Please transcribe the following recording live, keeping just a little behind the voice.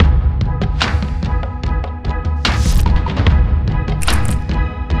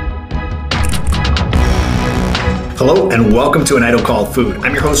Hello and welcome to An Idol Called Food.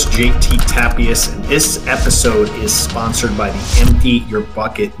 I'm your host, JT Tapias, and this episode is sponsored by the Empty Your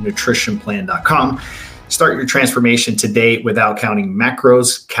Bucket NutritionPlan.com. Start your transformation today without counting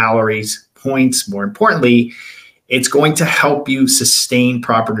macros, calories, points. More importantly, it's going to help you sustain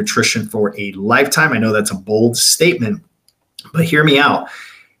proper nutrition for a lifetime. I know that's a bold statement, but hear me out.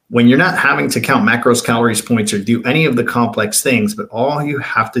 When you're not having to count macros, calories, points, or do any of the complex things, but all you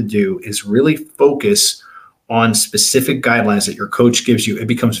have to do is really focus on specific guidelines that your coach gives you, it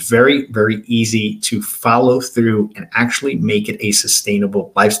becomes very, very easy to follow through and actually make it a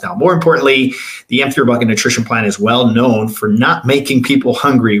sustainable lifestyle. More importantly, the Empty Your Bucket Nutrition Plan is well known for not making people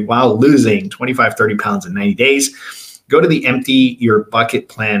hungry while losing 25, 30 pounds in 90 days. Go to the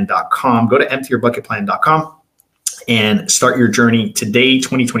emptyyourbucketplan.com. Go to emptyyourbucketplan.com and start your journey today.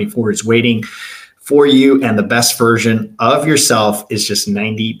 2024 is waiting for you, and the best version of yourself is just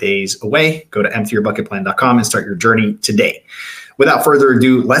 90 days away. Go to emptyyourbucketplan.com and start your journey today. Without further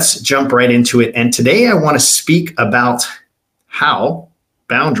ado, let's jump right into it. And today I want to speak about how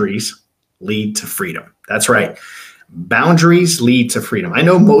boundaries lead to freedom. That's right. Boundaries lead to freedom. I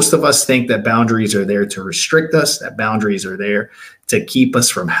know most of us think that boundaries are there to restrict us, that boundaries are there to keep us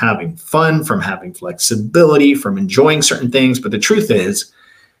from having fun, from having flexibility, from enjoying certain things. But the truth is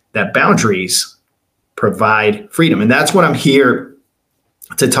that boundaries provide freedom. And that's what I'm here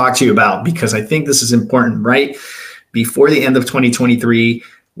to talk to you about, because I think this is important. Right before the end of 2023,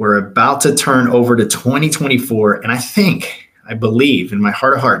 we're about to turn over to 2024. And I believe in my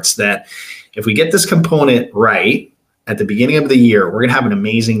heart of hearts that if we get this component right at the beginning of the year, we're going to have an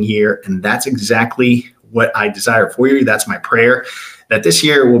amazing year. And that's exactly what I desire for you. That's my prayer, that this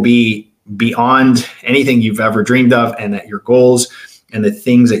year will be beyond anything you've ever dreamed of, and that your goals and the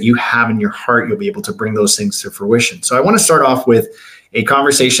things that you have in your heart, you'll be able to bring those things to fruition. So I want to start off with a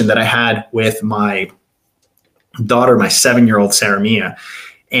conversation that I had with my daughter, my 7-year-old Sarah Mia.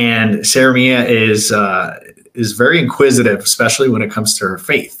 And Sarah Mia is very inquisitive, especially when it comes to her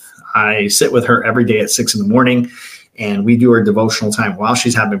faith. I sit with her every day at 6 in the morning, and we do our devotional time while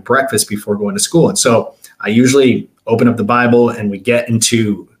she's having breakfast before going to school. And so I usually open up the Bible and we get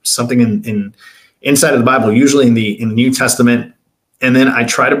into something inside of the Bible, usually in the New Testament. And then I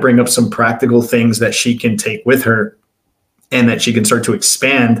try to bring up some practical things that she can take with her and that she can start to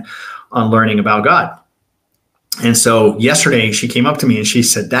expand on learning about God. And so yesterday she came up to me and she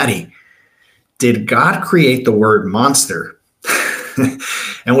said, "Daddy, did God create the word monster?"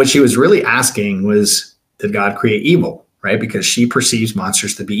 And what she was really asking was, did God create evil, right? Because she perceives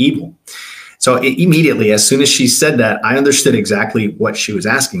monsters to be evil. So immediately, as soon as she said that, I understood exactly what she was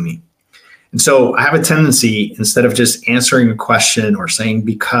asking me. And so I have a tendency, instead of just answering a question or saying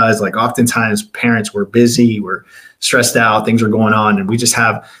because, like oftentimes parents, we're busy, we're stressed out, things are going on, and we just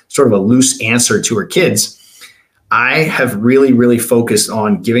have sort of a loose answer to our kids. I have really, really focused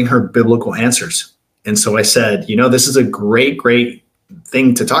on giving her biblical answers. And so I said, this is a great, great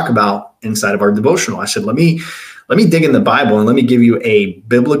thing to talk about inside of our devotional. I said, let me dig in the Bible and let me give you a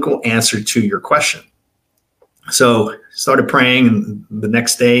biblical answer to your question. So started praying, and the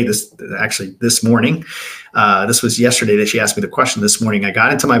next day, this morning, this was yesterday that she asked me the question. This morning, I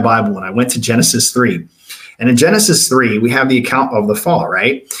got into my Bible and I went to Genesis 3. And in Genesis 3, we have the account of the fall,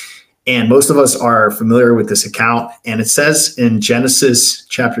 right? And most of us are familiar with this account. And it says in Genesis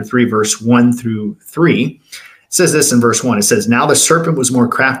chapter 3, verse 1 through 3, it says this in verse 1. It says, "Now the serpent was more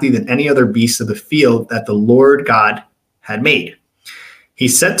crafty than any other beast of the field that the Lord God had made. He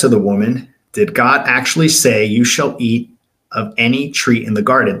said to the woman, 'Did God actually say you shall eat of any tree in the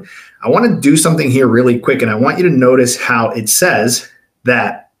garden?'" I want to do something here really quick, and I want you to notice how it says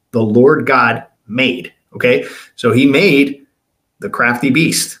that the Lord God made, okay? So he made the crafty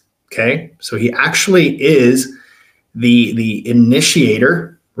beast, okay? So he actually is the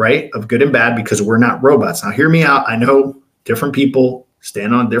initiator, right, of good and bad, because we're not robots. Now, hear me out. I know different people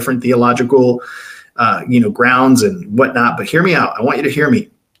stand on different theological, grounds and whatnot, but hear me out. I want you to hear me.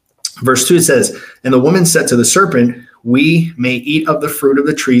 Verse 2, it says, "And the woman said to the serpent, 'We may eat of the fruit of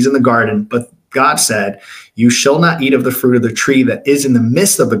the trees in the garden, but God said, you shall not eat of the fruit of the tree that is in the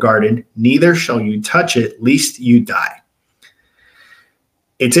midst of the garden, neither shall you touch it, lest you die.'"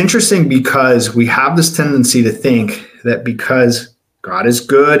 It's interesting because we have this tendency to think that because God is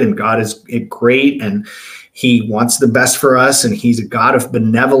good and God is great and he wants the best for us and he's a God of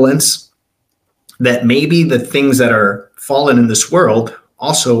benevolence, that maybe the things that are fallen in this world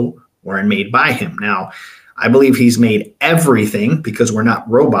also weren't made by him. Now, I believe he's made everything because we're not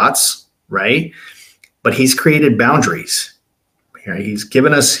robots, right? But he's created boundaries. He's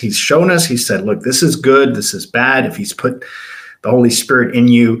given us, he's shown us, he said, look, this is good, this is bad. If he's put the Holy Spirit in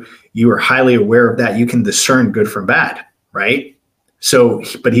you. You are highly aware of that. You can discern good from bad, right? So,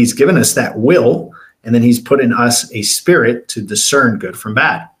 but he's given us that will, and then he's put in us a spirit to discern good from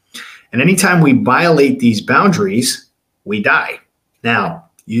bad. And anytime we violate these boundaries, we die. Now,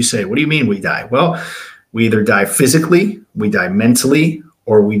 you say, what do you mean we die? Well, we either die physically, we die mentally,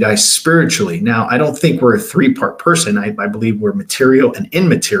 or we die spiritually. Now, I don't think we're a three-part person. I believe we're material and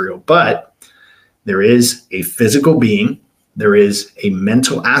immaterial, but there is a physical being, there is a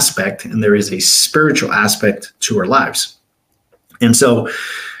mental aspect, and there is a spiritual aspect to our lives. And so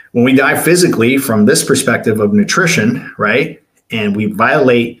when we die physically from this perspective of nutrition, right, and we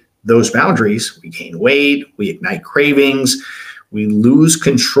violate those boundaries, we gain weight, we ignite cravings, we lose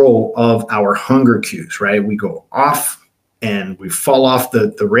control of our hunger cues, right? We go off and we fall off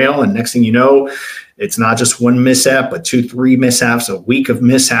the rail. And next thing you know, it's not just one mishap, but 2, 3 mishaps, a week of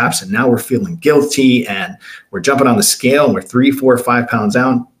mishaps. And now we're feeling guilty and we're jumping on the scale and we're 3, 4, 5 pounds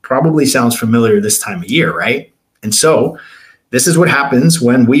down. Probably sounds familiar this time of year, right? And so this is what happens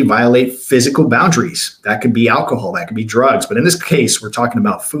when we violate physical boundaries. That could be alcohol, that could be drugs. But in this case, we're talking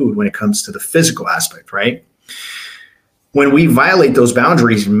about food when it comes to the physical aspect, right? When we violate those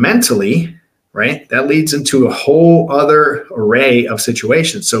boundaries mentally, right, that leads into a whole other array of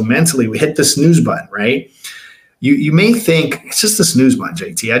situations. So mentally, we hit the snooze button, right? You may think, it's just the snooze button,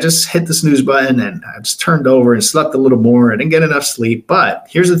 JT. I just hit the snooze button and I just turned over and slept a little more. I didn't get enough sleep. But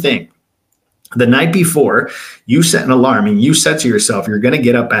here's the thing. The night before, you set an alarm and you said to yourself, you're going to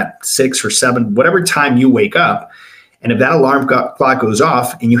get up at 6 or 7, whatever time you wake up. And if that alarm clock goes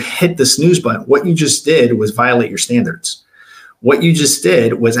off and you hit the snooze button, what you just did was violate your standards. What you just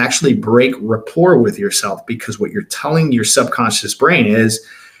did was actually break rapport with yourself, because what you're telling your subconscious brain is,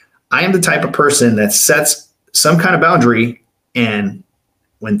 I am the type of person that sets some kind of boundary, and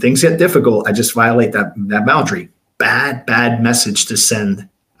when things get difficult, I just violate that boundary. Bad message to send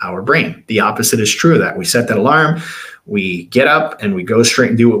our brain. The opposite is true of that. We set that alarm, we get up and we go straight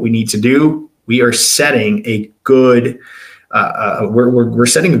and do what we need to do. We are setting a good we're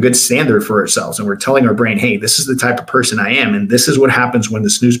setting a good standard for ourselves, and we're telling our brain, hey, this is the type of person I am, and this is what happens when the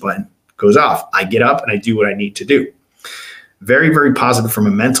snooze button goes off. I get up and I do what I need to do. Very, very positive from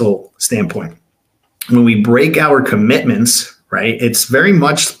a mental standpoint. When we break our commitments, right, it's very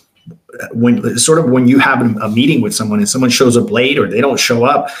much when you have a meeting with someone and someone shows up late or they don't show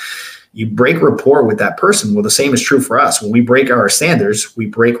up, you break rapport with that person. Well, the same is true for us. When we break our standards, we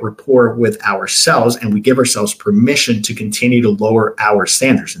break rapport with ourselves, and we give ourselves permission to continue to lower our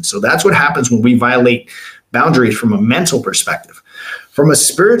standards. And so that's what happens when we violate boundaries from a mental perspective. From a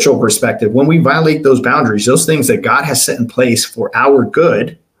spiritual perspective, when we violate those boundaries, those things that God has set in place for our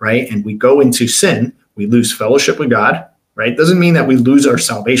good, right, and we go into sin, we lose fellowship with God, right? Doesn't mean that we lose our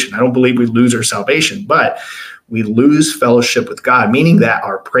salvation. I don't believe we lose our salvation, but we lose fellowship with God, meaning that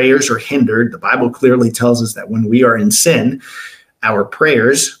our prayers are hindered. The Bible clearly tells us that when we are in sin, our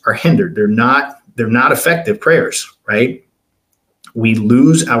prayers are hindered. They're not effective prayers, right? We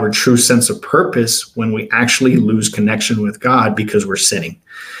lose our true sense of purpose when we actually lose connection with God because we're sinning.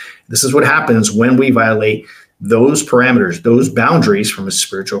 This is what happens when we violate those parameters, those boundaries from a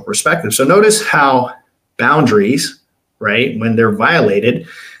spiritual perspective. So notice how boundaries, right, when they're violated,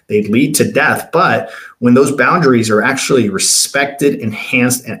 they lead to death. But when those boundaries are actually respected,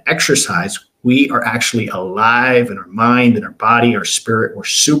 enhanced, and exercised, we are actually alive in our mind, in our body, our spirit. We're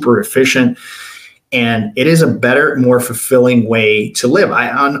super efficient. And it is a better, more fulfilling way to live. I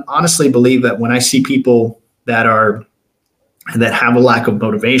honestly believe that when I see people that have a lack of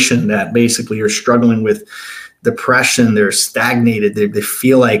motivation, that basically are struggling with depression, they're stagnated, they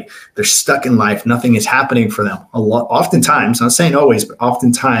feel like they're stuck in life, nothing is happening for them. Oftentimes, not saying always, but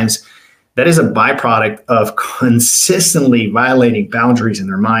oftentimes, that is a byproduct of consistently violating boundaries in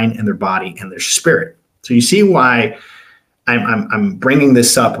their mind and their body and their spirit. So you see why I'm bringing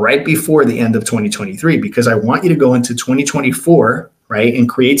this up right before the end of 2023, because I want you to go into 2024, right, and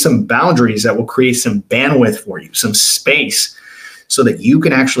create some boundaries that will create some bandwidth for you, some space, so that you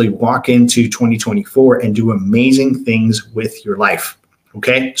can actually walk into 2024 and do amazing things with your life.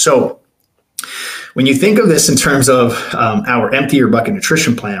 Okay, so when you think of this in terms of our Empty Your Bucket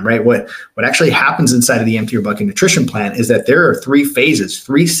nutrition plan, right, what actually happens inside of the Empty Your Bucket nutrition plan is that there are 3 phases,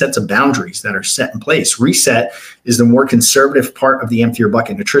 3 sets of boundaries that are set in place. Reset is the more conservative part of the Empty Your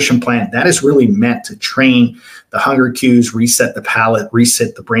Bucket nutrition plan. That is really meant to train the hunger cues, reset the palate,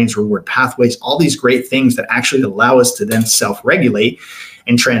 reset the brain's reward pathways, all these great things that actually allow us to then self-regulate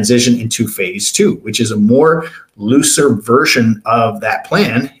and transition into phase 2, which is a more looser version of that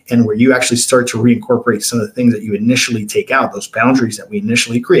plan, and where you actually start to reincorporate some of the things that you initially take out, those boundaries that we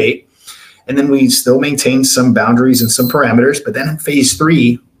initially create, And then we still maintain some boundaries and some parameters. But then in phase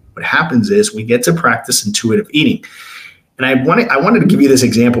 3, what happens is we get to practice intuitive eating. And I wanted to give you this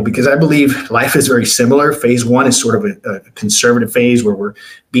example because I believe life is very similar. Phase 1 is sort of a conservative phase where we're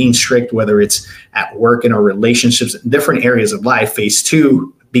being strict, whether it's at work, in our relationships, different areas of life. Phase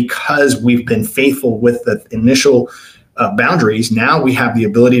 2, because we've been faithful with the initial boundaries, now we have the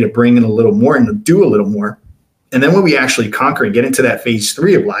ability to bring in a little more and to do a little more. And then when we actually conquer and get into that phase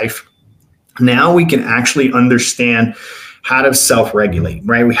 3 of life, now we can actually understand how to self-regulate,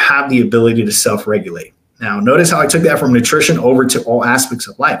 right? We have the ability to self-regulate. Now, notice how I took that from nutrition over to all aspects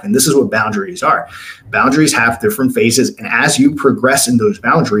of life. And this is what boundaries are. Boundaries have different phases. And as you progress in those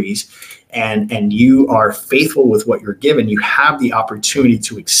boundaries and you are faithful with what you're given, you have the opportunity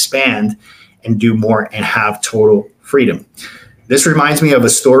to expand and do more and have total freedom. This reminds me of a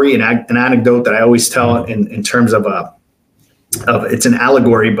story, an anecdote that I always tell in terms of it's an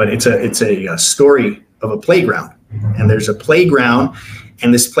allegory, but it's a story of a playground. And there's a playground,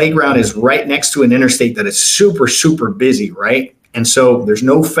 and this playground is right next to an interstate that is super, super busy, right? And so there's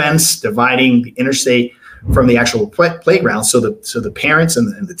no fence dividing the interstate from the actual playground. So the parents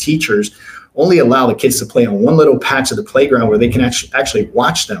and the teachers only allow the kids to play on one little patch of the playground where they can actually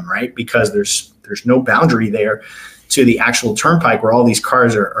watch them, right? Because there's no boundary there to the actual turnpike where all these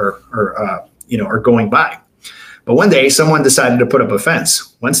cars are going by. But one day someone decided to put up a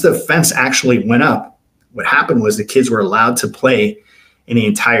fence. Once the fence actually went up, what happened was the kids were allowed to play in the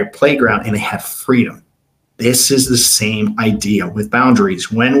entire playground and they had freedom. This is the same idea with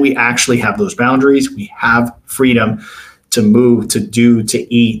boundaries. When we actually have those boundaries, we have freedom to move, to do,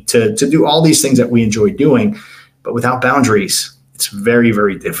 to eat, to do all these things that we enjoy doing. But without boundaries, it's very,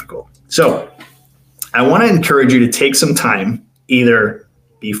 very difficult. So I want to encourage you to take some time, either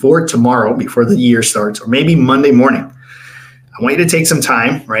before tomorrow, before the year starts, or maybe Monday morning. I want you to take some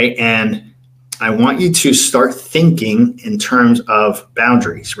time, right? And I want you to start thinking in terms of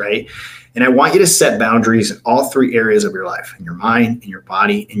boundaries, right? And I want you to set boundaries in all 3 areas of your life, in your mind, in your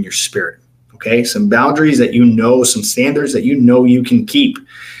body, in your spirit, okay? Some boundaries that you know, some standards that you know you can keep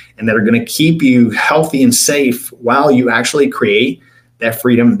and that are going to keep you healthy and safe while you actually create that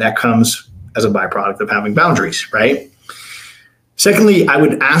freedom that comes as a byproduct of having boundaries, right? Secondly, I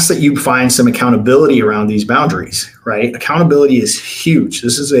would ask that you find some accountability around these boundaries, right? Accountability is huge.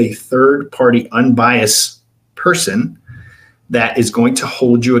 This is a third-party, unbiased person that is going to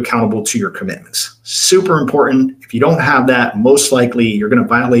hold you accountable to your commitments. Super important. If you don't have that, most likely you're going to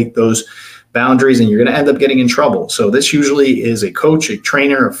violate those boundaries and you're going to end up getting in trouble. So this usually is a coach, a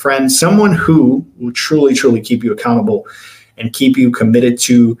trainer, a friend, someone who will truly, truly keep you accountable and keep you committed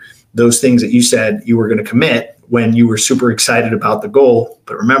to those things that you said you were going to commit when you were super excited about the goal.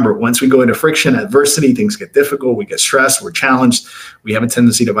 But remember, once we go into friction, adversity, things get difficult, we get stressed, we're challenged, we have a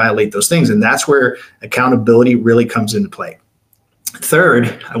tendency to violate those things. And that's where accountability really comes into play.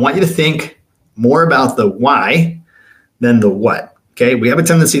 Third, I want you to think more about the why than the what. Okay, we have a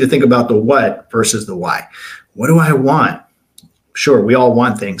tendency to think about the what versus the why. What do I want? Sure, we all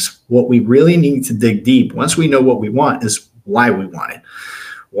want things. What we really need to dig deep, once we know what we want, is why we want it.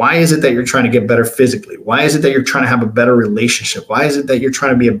 Why is it that you're trying to get better physically? Why is it that you're trying to have a better relationship? Why is it that you're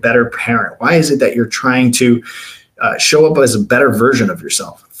trying to be a better parent? Why is it that you're trying to show up as a better version of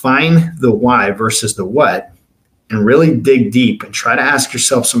yourself? Find the why versus the what and really dig deep and try to ask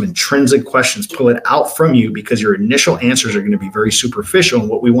yourself some intrinsic questions. Pull it out from you because your initial answers are going to be very superficial. And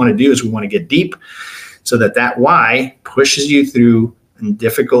what we want to do is we want to get deep so that why pushes you through in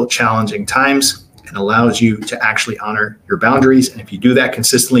difficult, challenging times and allows you to actually honor your boundaries. And if you do that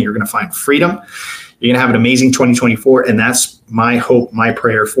consistently, you're going to find freedom. You're going to have an amazing 2024. And that's my hope, my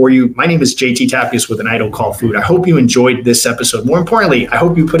prayer for you. My name is JT Tappius with An Idol Called Food. I hope you enjoyed this episode. More importantly, I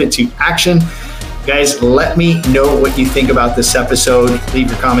hope you put it to action. Guys, let me know what you think about this episode. Leave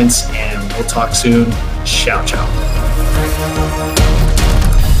your comments and we'll talk soon. Ciao, ciao.